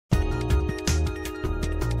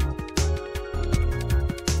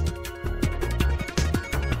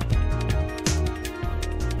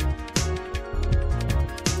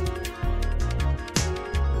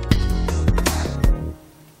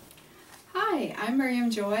Hi, I'm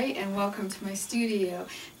Miriam Joy and welcome to my studio.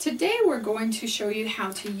 Today we're going to show you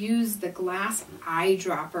how to use the glass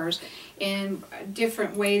eyedroppers in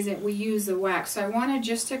different ways that we use the wax. So I wanted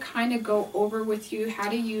just to kind of go over with you how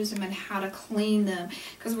to use them and how to clean them,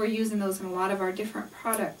 because we're using those in a lot of our different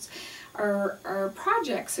products. Our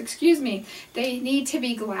projects, they need to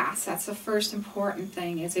be glass. That's the first important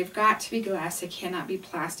thing, is they've got to be glass. They cannot be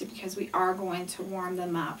plastic because we are going to warm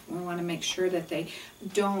them up. We want to make sure that they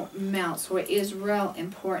don't melt, so it is real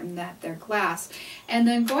important that they're glass. And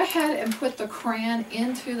then go ahead and put the crayon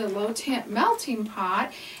into the low temp melting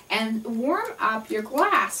pot and warm up your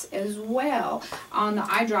glass as well on the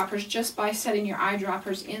eyedroppers just by setting your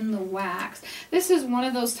eyedroppers in the wax. This is one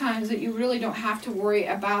of those times that you really don't have to worry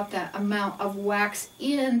about the amount of wax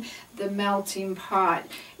in the melting pot.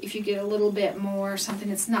 If you get a little bit more, something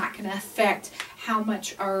that's not going to affect how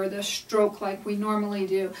much or the stroke like we normally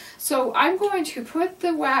do. So I'm going to put the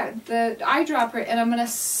eyedropper and I'm going to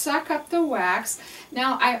suck up the wax.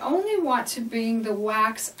 Now I only want to bring the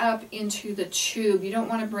wax up into the tube. You don't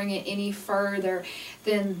want to bring it any further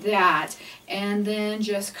than that. And then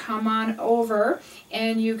just come on over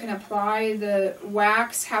and you can apply the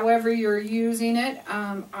wax however you're using it.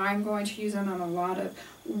 I'm going to use it on a lot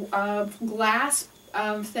of glass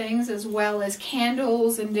things, as well as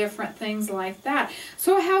candles and different things like that.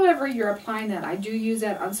 So however you're applying that, I do use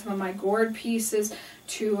that on some of my gourd pieces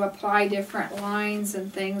to apply different lines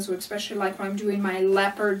and things, especially like when I'm doing my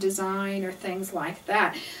leopard design or things like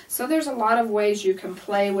that. So there's a lot of ways you can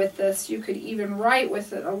play with this. You could even write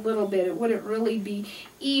with it a little bit. It wouldn't really be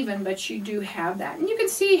even, but you do have that. And you can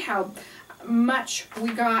see how much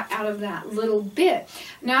we got out of that little bit.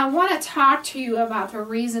 Now I want to talk to you about the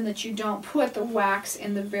reason that you don't put the wax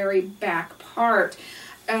in the very back part.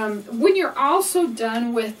 When you're also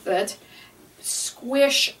done with it,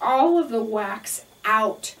 squish all of the wax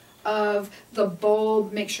out of the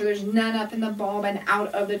bulb. Make sure there's none up in the bulb and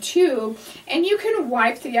out of the tube, and you can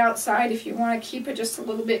wipe the outside if you want to keep it just a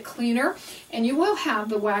little bit cleaner, and you will have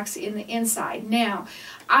the wax in the inside. Now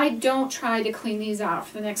I don't try to clean these out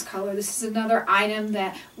for the next color. This is another item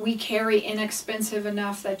that we carry inexpensive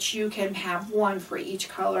enough that you can have one for each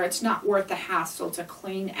color. It's not worth the hassle to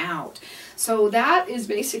clean out. So that is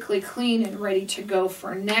basically clean and ready to go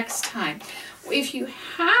for next time. If you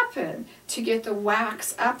happen to get the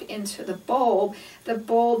wax up into the bulb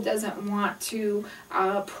doesn't want to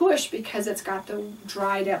push because it's got the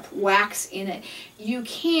dried up wax in it. You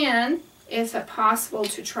can, if it's possible,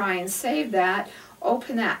 to try and save that,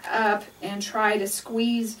 open that up and try to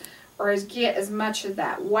squeeze or get as much of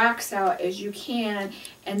that wax out as you can,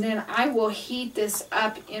 and then I will heat this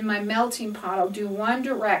up in my melting pot. I'll do one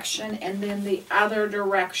direction and then the other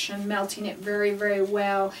direction, melting it very, very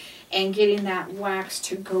well and getting that wax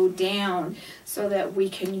to go down so that we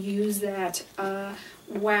can use that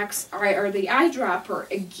wax or the eyedropper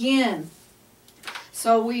again.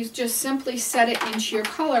 So we've just simply set it into your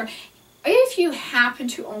color. If you happen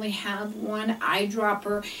to only have one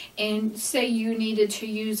eyedropper and say you needed to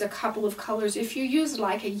use a couple of colors, if you use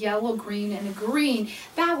like a yellow, green, and a green,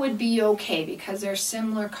 that would be okay because they're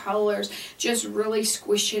similar colors. Just really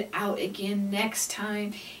squish it out again next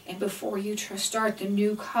time and before you start the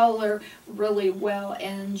new color really well,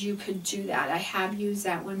 and you could do that. I have used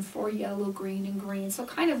that one for yellow, green, and green. So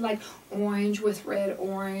kind of like orange with red,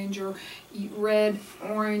 orange, or red,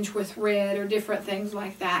 orange with red, or different things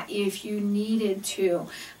like that if you needed to.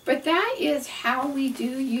 But that is how we do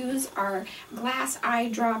use our glass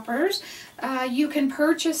eyedroppers. You can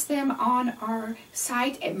purchase them on our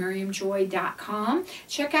site at miriamjoy.com.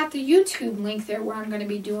 Check out the YouTube link there where I'm going to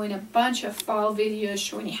be doing a bunch of fall videos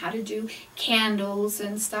showing you how to do candles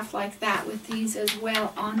and stuff like that with these as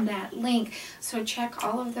well on that link. So check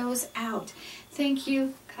all of those out. Thank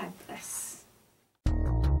you. God bless.